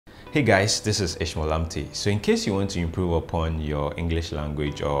Hey guys, this is Ishmeal Lamptey. So in case you want to improve upon your English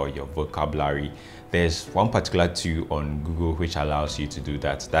language or your vocabulary, there's one particular tool on Google which allows you to do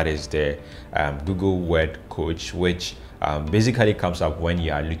that. That is the Google Word Coach, which basically comes up when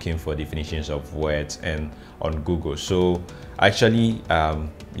you are looking for definitions of words and on Google. So actually,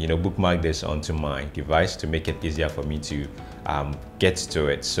 bookmark this onto my device to make it easier for me to get to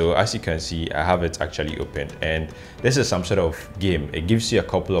it. So as you can see, I have it actually open, and this is some sort of game. It gives you a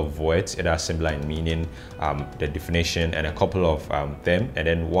couple of words that are similar in meaning, the definition, and a couple of them, and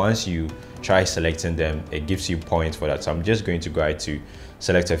then once you try selecting them, it gives you points for that. So I'm just going to go ahead to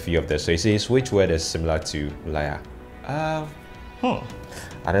select a few of them. So it says which word is similar to liar. I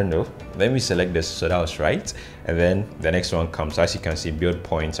don't know. Let me select this. So that was right. And then the next one comes. As you can see, build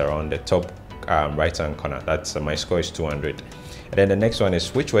points around the top right hand corner. That's my score is 200. And then the next one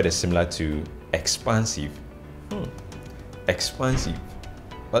is which word is similar to expansive. Expansive.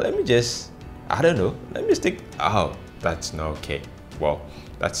 Well, let me just, I don't know. Let me stick. Oh, that's not okay. Well,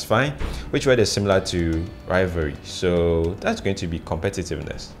 that's fine. Which word is similar to rivalry? So that's going to be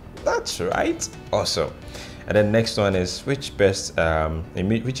competitiveness. That's right. Awesome. And then next one is which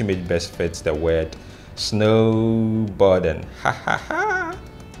image best fits the word snowboarding. Ha ha ha.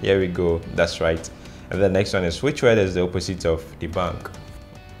 Here we go. That's right. And the next one is which word is the opposite of debunk?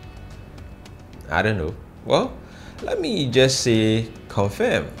 I don't know. Well, let me just say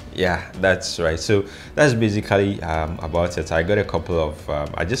confirm. Yeah, that's right. So that's basically about it. I got a couple of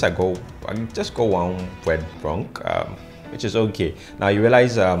I just got one word wrong, which is okay. Now you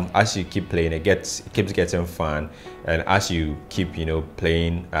realize as you keep playing, it keeps getting fun, and as you keep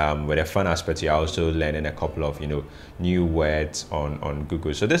playing with a fun aspect, you're also learning a couple of new words on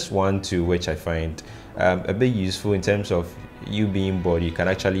Google. So this one too, which I find a bit useful in terms of you being bored, you can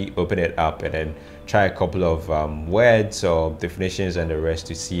actually open it up and then try a couple of words or definitions and the rest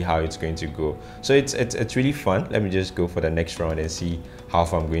to see how it's going to go. So it's really fun. Let me just go for the next round and see how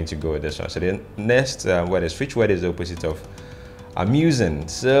far I'm going to go with this one. So the next word is which word is the opposite of amusing?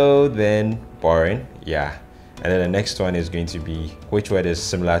 So then boring. Yeah. And then the next one is going to be which word is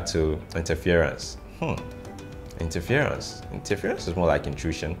similar to interference? Interference is more like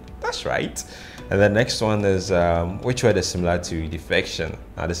intrusion. That's right. And the next one is which word is similar to defection?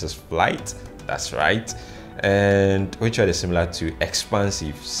 Now this is flight. That's right. And which word is similar to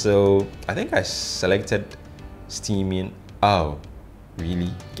expansive? So I think I selected steaming. Oh,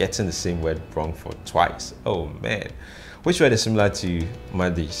 really? Getting the same word wrong for twice. Oh man. Which word is similar to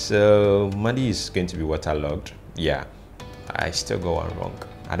muddy? So muddy is going to be waterlogged. Yeah, I still got one wrong.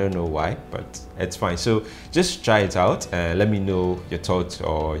 I don't know why, but it's fine. So just try it out and let me know your thoughts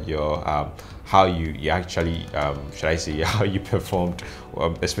or your how you actually should I say how you performed,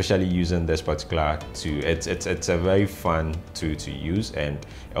 especially using this particular tool. It's a very fun tool to use, and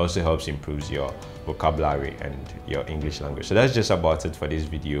it also helps improve your vocabulary and your English language. So that's just about it for this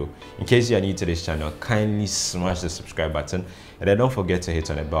video. In case you are new to this channel, kindly smash the subscribe button, and then don't forget to hit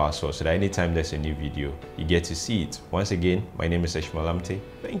on the bell as well, so that anytime there's a new video you get to see it. Once again, my name is Ishmeal Lamptey.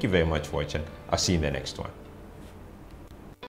 Thank you very much for watching. I'll see you in the next one.